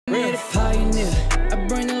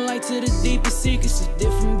keeping secrets of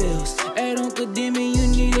different bills. Hey, don't condemn me, you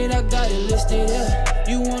need it, I got it listed here.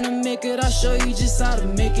 You wanna make it, I'll show you just how to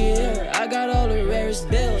make it here. I got all the rarest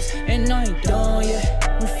bills, and I ain't done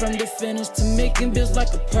yet. Went from defenders to making bills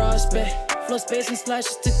like a prospect. Flow space and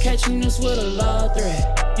slashes to catching us with a lot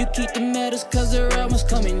threat. You keep the medals cause the right one's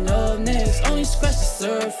coming up next. Only scratch the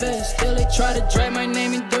surface. Still they try to drag my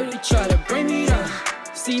name in dirt, they try to bring me down.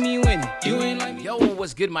 See me winning, you ain't like me. Yo,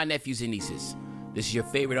 what's good, my nephews and nieces? This is your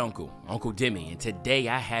favorite uncle, Uncle Demi, and today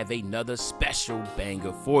I have another special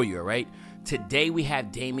banger for you, all right? Today we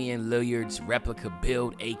have Damian Lillard's replica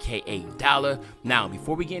build, aka Dollar. Now,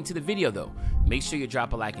 before we get into the video though, make sure you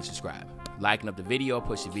drop a like and subscribe. Liking up the video,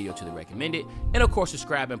 push the video to the recommended, and of course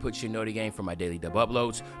subscribe and put your noti game for my daily dub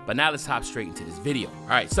uploads. But now let's hop straight into this video. All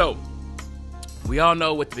right, so we all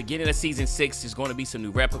know with the beginning of season 6, there's going to be some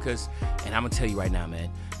new replicas, and I'm gonna tell you right now, man,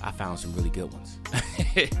 I found some really good ones.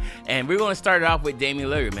 And we're gonna start it off with Damian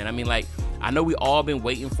Lillard, man. I mean, like, I know we all been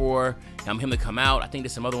waiting for him to come out. I think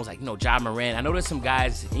there's some other ones like, Ja Morant. I know there's some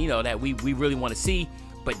guys, that we really want to see,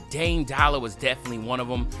 but Dame Dollar was definitely one of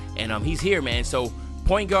them, and he's here, man. So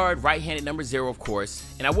point guard, right-handed, number 0, of course.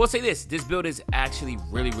 And I will say this build is actually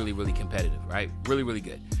really competitive, right? Really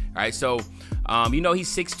good. All right, so he's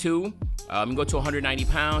 6'2". You can go to 190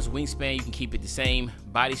 pounds. Wingspan, you can keep it the same.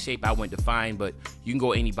 Body shape, I went defined, but you can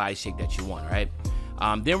go any body shape that you want, all right?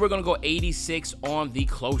 Then we're going to go 86 on the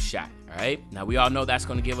close shot, all right? Now, we all know that's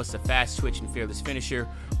going to give us a fast twitch and fearless finisher.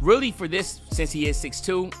 Really, for this, since he is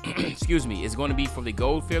 6'2", excuse me, is going to be for the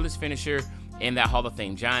gold fearless finisher and that Hall of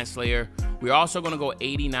Fame Giant Slayer. We're also going to go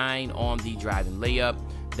 89 on the driving layup.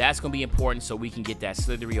 That's going to be important so we can get that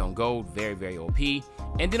slithery on gold. Very OP.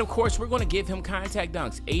 And then, of course, we're going to give him contact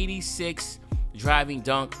dunks. 86 driving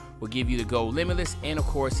dunk will give you the gold limitless. And, of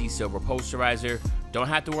course, he's silver posterizer. Don't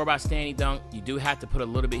have to worry about standing dunk. You do have to put a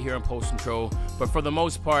little bit here on post control. But for the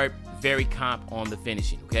most part, very comp on the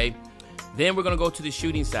finishing, okay? Then we're going to go to the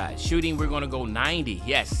shooting side. Shooting, we're going to go 90.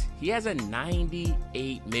 Yes, he has a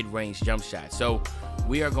 98 mid-range jump shot. So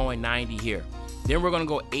we are going 90 here. Then we're going to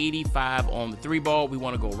go 85 on the 3-ball. We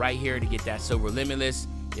want to go right here to get that silver limitless.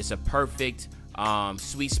 It's a perfect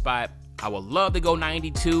sweet spot. I would love to go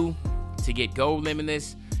 92 to get gold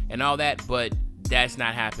limitless and all that, but that's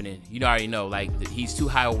not happening. You already know, like, he's too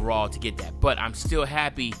high overall to get that. But I'm still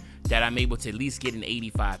happy that I'm able to at least get an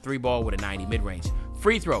 85 3-ball with a 90 mid-range.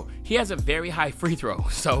 Free throw. He has a very high free throw,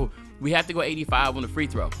 so we have to go 85 on the free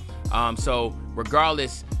throw. So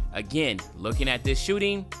regardless, again, looking at this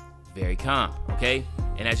shooting, very calm, okay?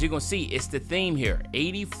 And as you're going to see, it's the theme here.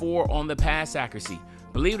 84 on the pass accuracy.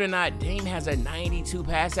 Believe it or not, Dame has a 92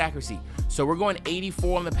 pass accuracy. So we're going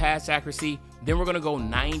 84 on the pass accuracy. Then we're going to go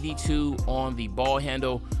 92 on the ball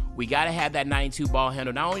handle. We got to have that 92 ball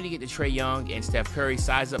handle, not only to get the Trae Young and Steph Curry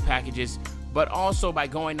size up packages, but also by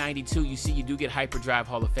going 92, you see you do get Hyperdrive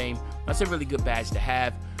Hall of Fame. That's a really good badge to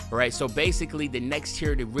have. All right, so basically the next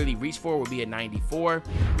tier to really reach for would be a 94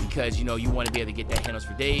 because, you want to be able to get that handles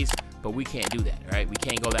for days, but we can't do that, all right? We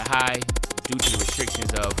can't go that high due to the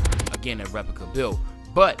restrictions of, again, a replica build.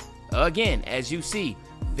 But, again, as you see,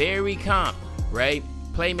 very comp, right?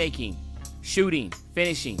 Playmaking, shooting,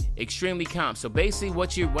 finishing, extremely comp. So basically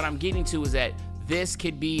what I'm getting to is that this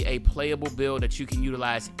could be a playable build that you can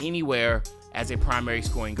utilize anywhere as a primary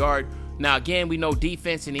scoring guard. Now, again, we know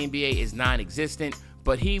defense in the NBA is non-existent,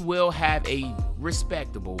 but he will have a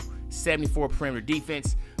respectable 74 perimeter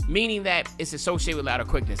defense, meaning that it's associated with lateral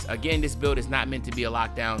quickness. Again, this build is not meant to be a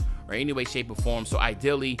lockdown or any way, shape, or form. So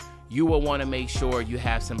ideally, you will want to make sure you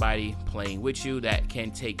have somebody playing with you that can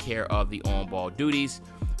take care of the on-ball duties.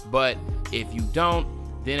 But if you don't,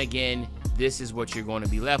 then again, this is what you're going to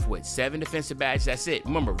be left with. 7 defensive badges, that's it.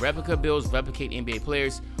 Remember, replica builds replicate NBA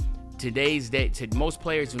players. Today's day, to most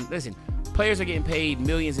players, listen, players are getting paid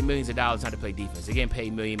millions and millions of dollars not to play defense. They're getting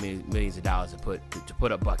paid millions of dollars to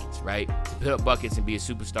put up buckets, right? To put up buckets and be a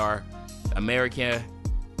superstar. American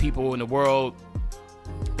people in the world,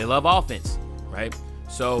 they love offense, right?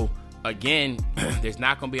 So again, there's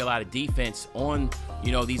not going to be a lot of defense on,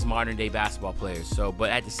 these modern day basketball players. So, but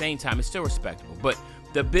at the same time, it's still respectable. But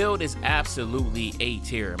the build is absolutely A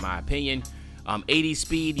tier in my opinion. 80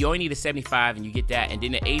 speed, you only need a 75 and you get that, and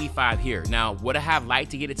then an 85 here. Now, would I have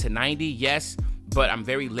liked to get it to 90? Yes, but I'm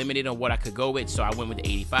very limited on what I could go with, so I went with the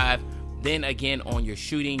 85. Then again, on your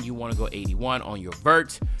shooting, you want to go 81 on your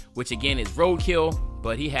vert, which again is roadkill,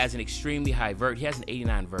 but he has an extremely high vert. He has an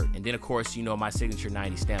 89 vert. And then, of course, my signature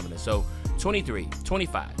 90 stamina. So 23,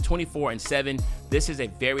 25, 24, and 7. This is a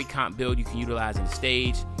very comp build you can utilize in the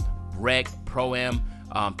stage, rec, pro-am.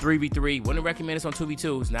 3v3, wouldn't recommend this on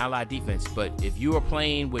 2v2s, not a lot of defense, but if you are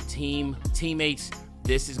playing with teammates,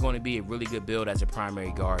 this is going to be a really good build as a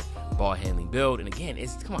primary guard ball handling build. And again,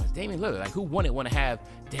 come on, it's Damian Lillard. Like, who wouldn't want to have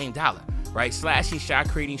Dame Dollar, right? Slashing, shot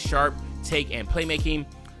creating, sharp take, and playmaking.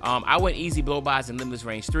 I went easy blow-bys and limitless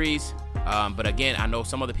range threes. But again, I know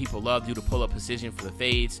some other people love you to pull up precision for the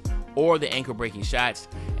fades or the ankle breaking shots.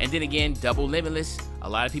 And then again, double limitless. A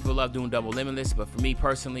lot of people love doing double limitless, but for me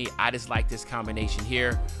personally, I just like this combination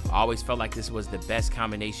here. I always felt like this was the best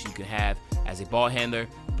combination you could have as a ball handler.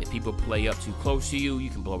 If people play up too close to you, you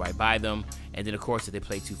can blow right by them. And then of course, if they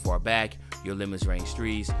play too far back, your limitless range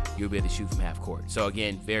threes, you'll be able to shoot from half court. So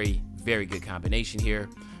again, very, very good combination here.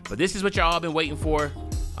 But this is what y'all been waiting for.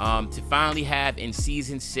 To finally have in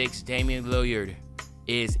season 6, Damian Lillard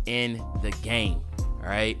is in the game. All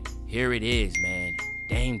right, here it is, man.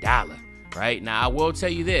 Dame Dollar. Right now, I will tell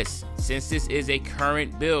you this: since this is a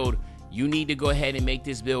current build, you need to go ahead and make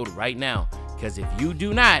this build right now. Because if you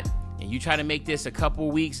do not, and you try to make this a couple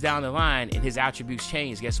weeks down the line, and his attributes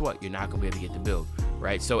change, guess what? You're not gonna be able to get the build.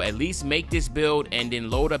 Right. So at least make this build and then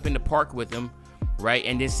load up in the park with him. Right,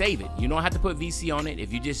 and then save it. You don't have to put VC on it.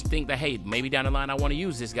 If you just think that, hey, maybe down the line I want to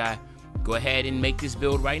use this guy, go ahead and make this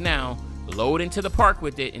build right now. Load into the park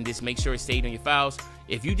with it, and just make sure it's stayed on your files.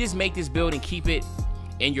 If you just make this build and keep it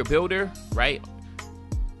in your builder, right,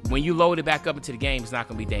 when you load it back up into the game, it's not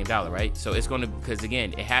going to be Dame Dollar, right? So it's going to, because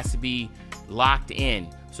again, it has to be locked in.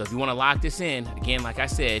 So if you want to lock this in, again, like I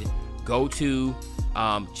said, go to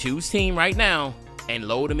choose team right now and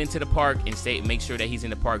load him into the park and make sure that he's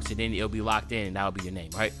in the park, so then it'll be locked in and that'll be your name,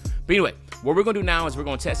 right? But anyway, what we're gonna do now is we're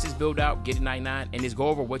gonna test this build out, get it 99, and just go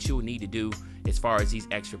over what you will need to do as far as these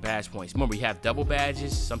extra badge points. Remember, you have double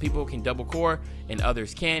badges. Some people can double core and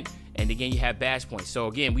others can't. And again, you have badge points. So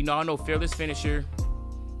again, we all know Fearless Finisher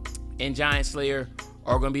and Giant Slayer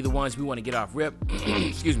are gonna be the ones we want to get off rip.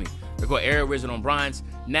 Excuse me. We're going Aerial Wizard on bronze.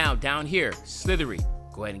 Now down here, Slithery.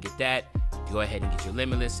 Go ahead and get that. Go ahead and get your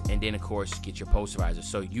Limitless, and then of course get your Posterizer.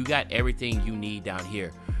 So you got everything you need down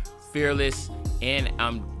here. Fearless and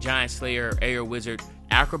Giant Slayer, Aerial Wizard.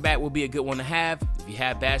 Acrobat will be a good one to have. If you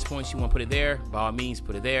have badge points, you want to put it there, by all means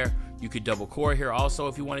put it there. You could double core here also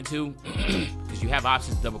if you wanted to, because you have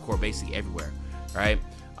options to double core basically everywhere. All right.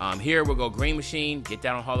 Here we'll go Green Machine, get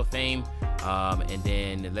that on Hall of Fame, and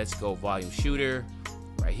then let's go Volume Shooter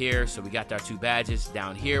right here. So we got our 2 badges.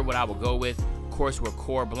 Down here, what I will go with, of course, we're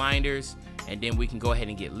Core Blinders. And then we can go ahead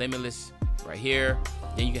and get Limitless right here.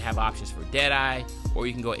 Then you can have options for Deadeye, or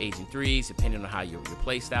you can go Agent 3s, depending on how your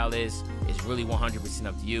play style is. It's really 100%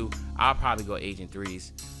 up to you. I'll probably go Agent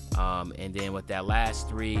 3s. And then with that last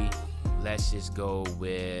 3, let's just go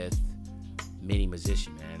with Mini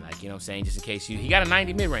Musician, man. Like, you know what I'm saying? Just in case he got a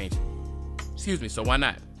 90 mid-range. Excuse me, so why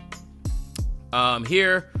not?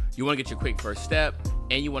 Here, you want to get your quick first step,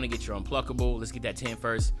 and you want to get your Unpluckable. Let's get that 10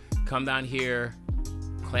 first. Come down here,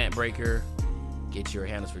 Clamp Breaker, get your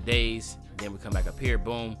Handles for Days. Then we come back up here,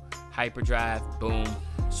 boom, Hyperdrive, boom.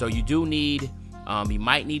 So you do need, you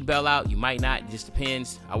might need Bailout, you might not, it just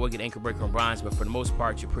depends. I will get Ankle Breaker on bronze, but for the most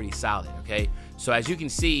part, you're pretty solid, okay? So as you can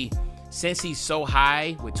see, since he's so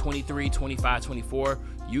high with 23, 25, 24,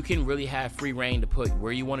 you can really have free reign to put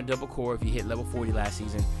where you want to double core if you hit level 40 last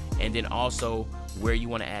season, and then also where you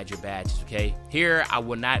want to add your badges, okay? Here, I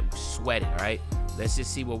will not sweat it, all right? Let's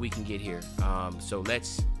just see what we can get here.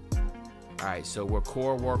 All right, so we're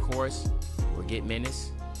Core Workhorse, we'll get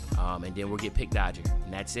Menace, and then we'll get Pick Dodger,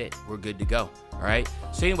 and that's it. We're good to go, all right?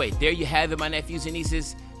 So anyway, there you have it, my nephews and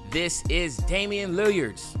nieces. This is Damian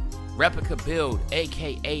Lillard's replica build,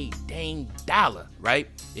 aka Dame Dollar, right?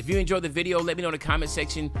 If you enjoyed the video, let me know in the comment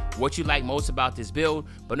section what you like most about this build.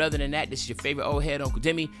 But other than that, this is your favorite old head, Uncle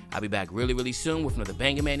Demi. I'll be back really, really soon with another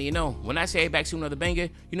banger, man. You know, when I say back soon, another banger,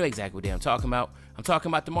 you know exactly what I'm talking about. I'm talking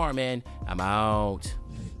about tomorrow, man. I'm out.